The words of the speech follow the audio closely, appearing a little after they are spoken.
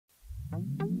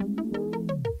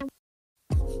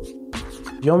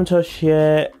HomeGesture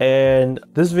here, and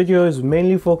this video is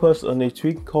mainly focused on a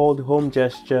tweak called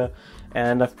HomeGesture,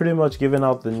 and I've pretty much given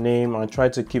out the name. I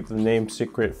tried to keep the name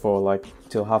secret for like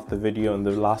till half the video in the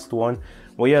last one.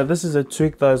 Well, yeah, this is a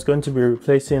tweak that is going to be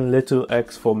replacing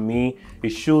LITTLEX for me.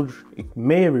 It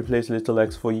may replace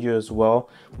LITTLEX for you as well.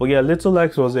 But yeah,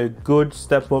 LITTLEX was a good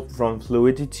step up from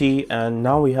Fluidity, and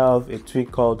now we have a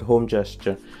tweak called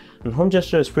HomeGesture. And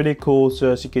HomeGesture is pretty cool.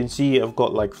 So as you can see, I've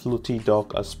got like Floaty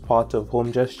Dock as part of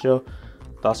HomeGesture.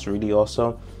 That's really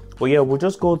awesome. But yeah, we'll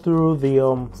just go through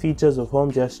the features of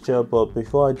HomeGesture. But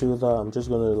before I do that, I'm just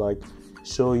gonna like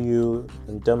show you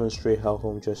and demonstrate how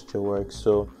HomeGesture works.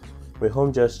 So with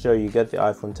HomeGesture, you get the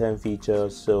iPhone 10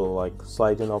 features. So like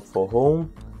sliding up for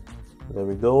home, there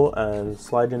we go, and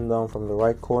sliding down from the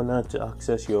right corner to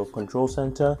access your control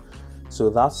center. So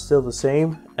that's still the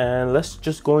same, and let's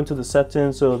just go into the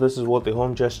settings. So this is what the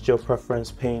HomeGesture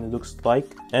preference pane looks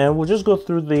like, and we'll just go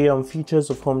through the features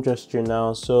of HomeGesture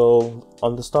now. So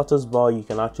on the status bar, you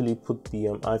can actually put the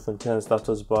iPhone 10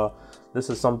 status bar. This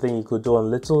is something you could do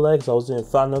on LITTLEX. I wasn't a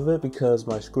fan of it because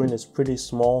my screen is pretty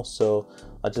small, so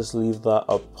I just leave that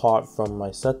apart from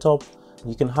my setup.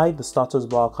 You can hide the status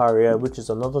bar carrier, which is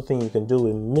another thing you can do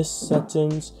with mist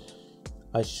settings.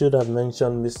 I should have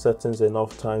mentioned mist settings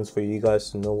enough times for you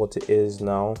guys to know what it is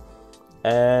now.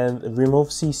 And remove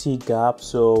CC gap.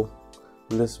 So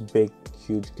this big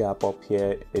huge gap up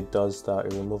here, it does that.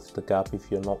 It removes the gap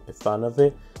if you're not a fan of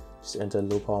it. Just enter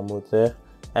low power mode there.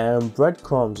 And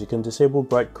breadcrumbs, you can disable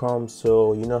breadcrumbs.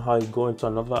 So you know how you go into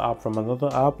another app from another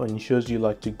app and it shows you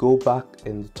like to go back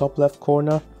in the top left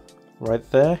corner right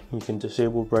there. You can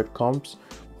disable breadcrumbs.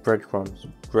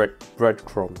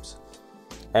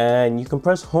 And you can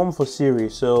press home for Siri.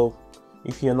 So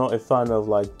if you're not a fan of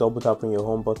like double tapping your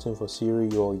home button for Siri,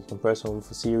 or you can press home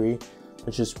for Siri,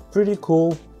 which is pretty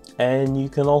cool. And you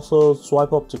can also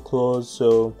swipe up to close,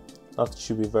 so that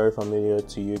should be very familiar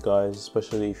to you guys,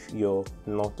 especially if you're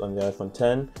not on the iPhone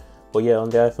 10. But yeah, on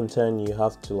the iPhone 10 you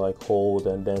have to like hold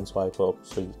and then swipe up,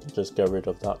 so you can just get rid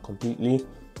of that completely.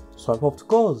 Swipe up to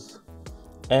close.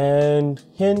 And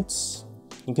hints,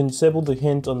 you can disable the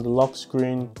hint on the lock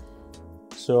screen.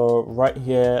 So right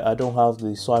here, I don't have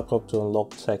the swipe up to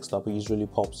unlock text that usually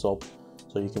pops up,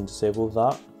 so you can disable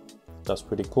that. That's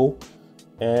pretty cool.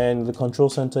 And the control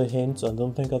center hint, I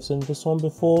don't think I've seen this one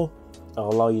before. I'll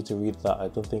allow you to read that. I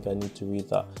don't think I need to read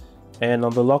that. And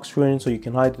on the lock screen, so you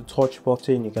can hide the touch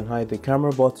button, you can hide the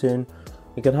camera button,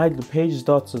 you can hide the page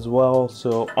dots as well.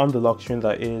 So on the lock screen,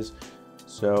 that is.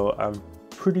 So I'm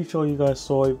pretty sure you guys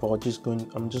saw it, but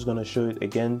I'm just gonna show it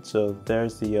again. So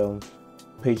there's the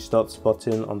page dots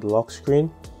button on the lock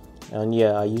screen. And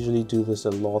yeah, I usually do this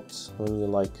a lot when you're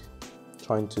like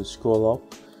trying to scroll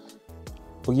up.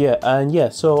 But yeah, and yeah,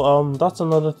 so that's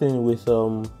another thing with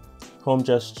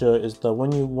HomeGesture, is that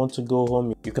when you want to go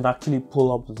home, you can actually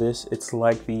pull up this. It's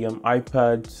like the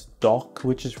iPad dock,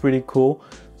 which is pretty cool.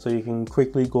 So you can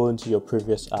quickly go into your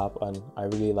previous app, and I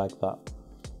really like that.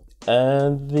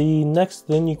 And the next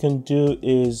thing you can do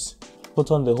is put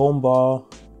on the home bar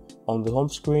on the home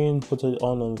screen, put it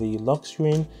on the lock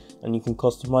screen, and you can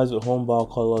customize the home bar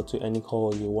color to any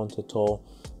color you want at all.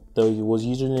 Though it was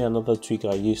usually another trick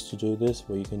I used to do this,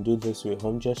 but you can do this with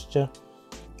HomeGesture.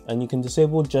 And you can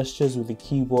disable gestures with the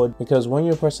keyboard, because when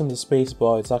you're pressing the space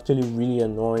bar, it's actually really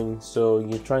annoying. So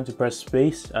you're trying to press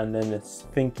space and then it's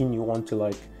thinking you want to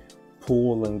like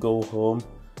pull and go home.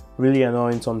 Really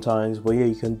annoying sometimes, but yeah,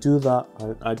 you can do that.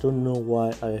 I don't know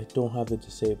why I don't have it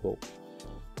disabled.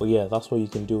 But yeah, that's what you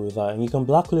can do with that. And you can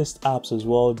blacklist apps as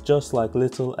well, just like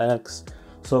LITTLEX.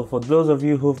 So for those of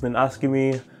you who've been asking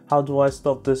me, how do I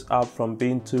stop this app from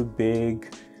being too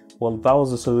big? Well, that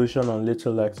was the solution on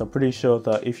LITTLEX. I'm pretty sure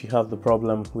that if you have the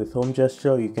problem with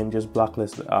HomeGesture, you can just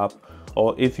blacklist the app.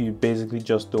 Or if you basically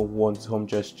just don't want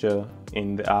HomeGesture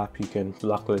in the app, you can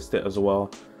blacklist it as well.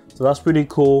 So that's pretty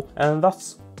cool. And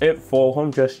that's it for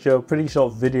HomeGesture. Pretty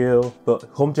short video,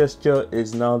 but HomeGesture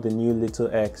is now the new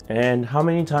LITTLEX. And how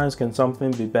many times can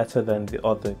something be better than the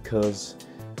other? Because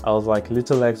I was like,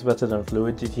 LITTLEX better than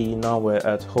Fluidity, now we're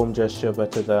at HomeGesture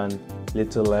better than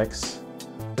LITTLEX.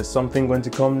 Is something going to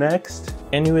come next?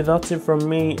 Anyway, that's it from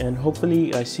me, and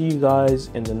hopefully I see you guys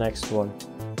in the next one.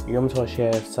 HomeGesture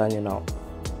here, signing out.